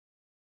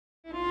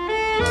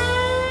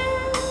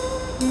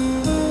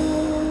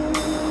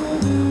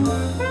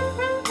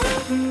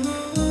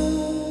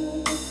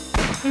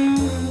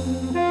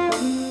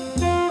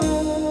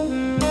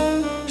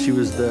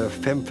the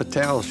femme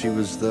fatale. She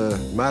was the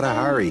Mata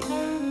Hari,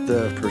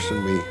 the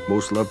person we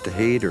most love to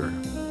hate or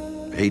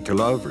hate to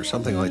love or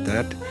something like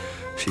that.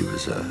 She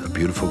was a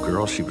beautiful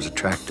girl. She was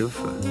attractive.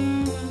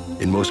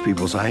 In most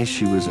people's eyes,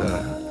 she was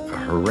a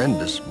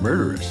horrendous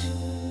murderess.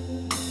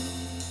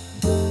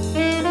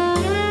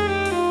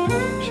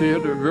 She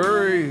had a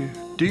very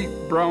deep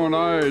brown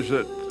eyes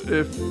that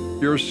if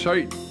your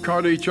sight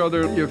caught each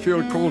other, you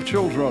feel cold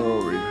chills run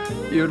over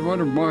you. You'd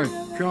wonder, my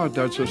God,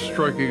 that's a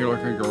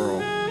striking-looking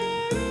girl.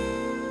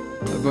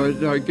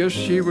 But I guess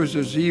she was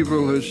as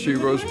evil as she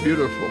was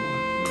beautiful.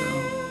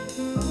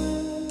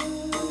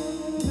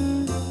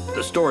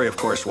 The story, of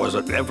course, was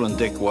that Evelyn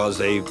Dick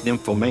was a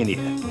nymphomaniac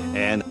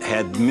and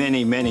had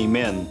many, many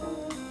men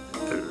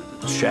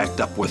shacked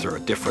up with her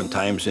at different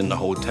times in the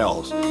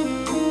hotels.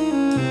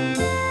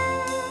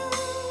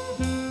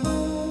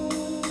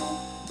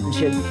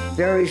 She had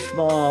very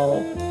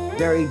small,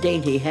 very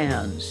dainty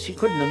hands. You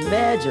couldn't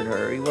imagine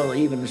her, well,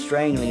 even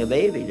strangling a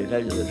baby, to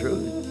tell you the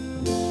truth.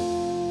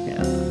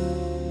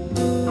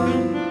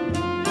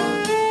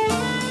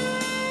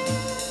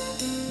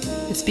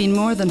 It's been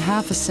more than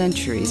half a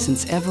century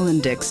since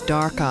Evelyn Dick's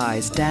dark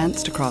eyes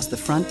danced across the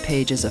front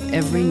pages of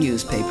every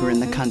newspaper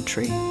in the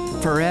country,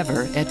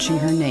 forever etching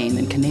her name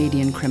in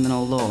Canadian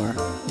criminal lore.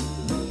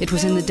 It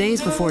was in the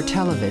days before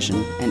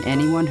television, and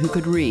anyone who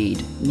could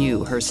read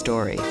knew her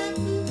story.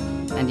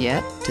 And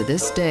yet, to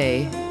this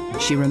day,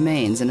 she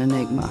remains an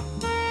enigma.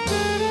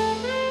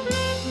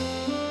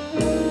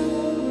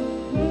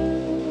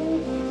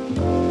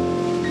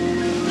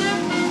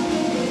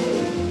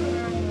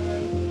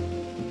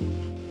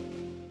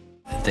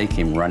 They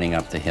came running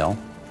up the hill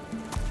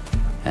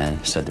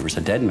and said there was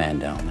a dead man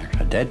down there,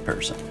 a dead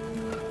person.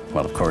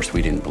 Well, of course,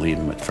 we didn't believe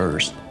them at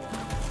first.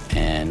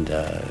 And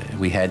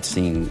we had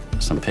seen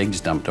some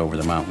pigs dumped over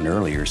the mountain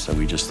earlier, so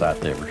we just thought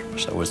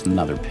so it was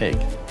another pig.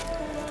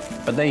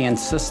 But they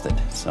insisted,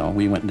 so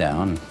we went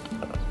down.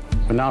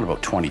 Went down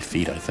about 20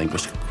 feet, I think. It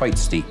was quite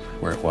steep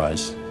where it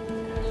was.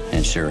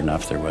 And sure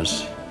enough, there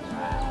was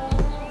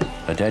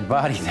a dead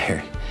body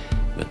there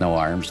with no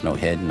arms, no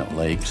head, no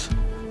legs.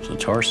 It was a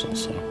torso,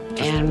 so.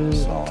 And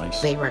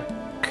they were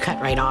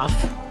cut right off,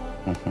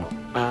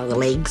 the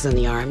legs and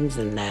the arms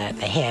and the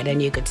head,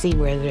 and you could see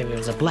where there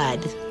was a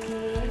blood.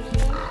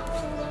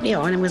 You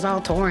know, and it was all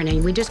torn,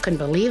 and we just couldn't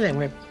believe it.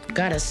 We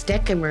got a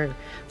stick and we're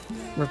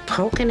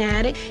poking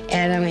at it,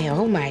 and I mean,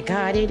 oh my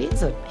God, it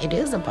is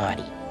a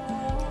body.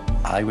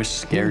 I was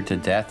scared to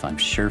death. I'm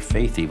sure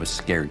Faithy was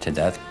scared to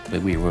death,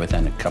 but we were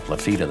within a couple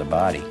of feet of the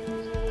body.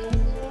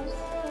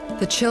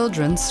 The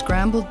children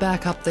scrambled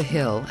back up the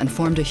hill and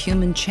formed a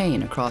human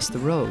chain across the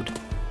road.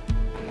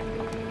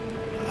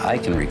 I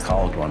can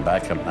recall going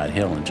back up that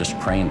hill and just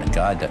praying to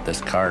God that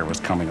this car was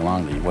coming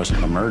along, that he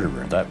wasn't a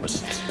murderer. That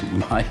was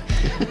my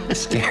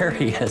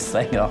scariest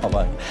thing,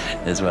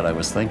 is what I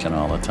was thinking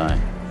all the time.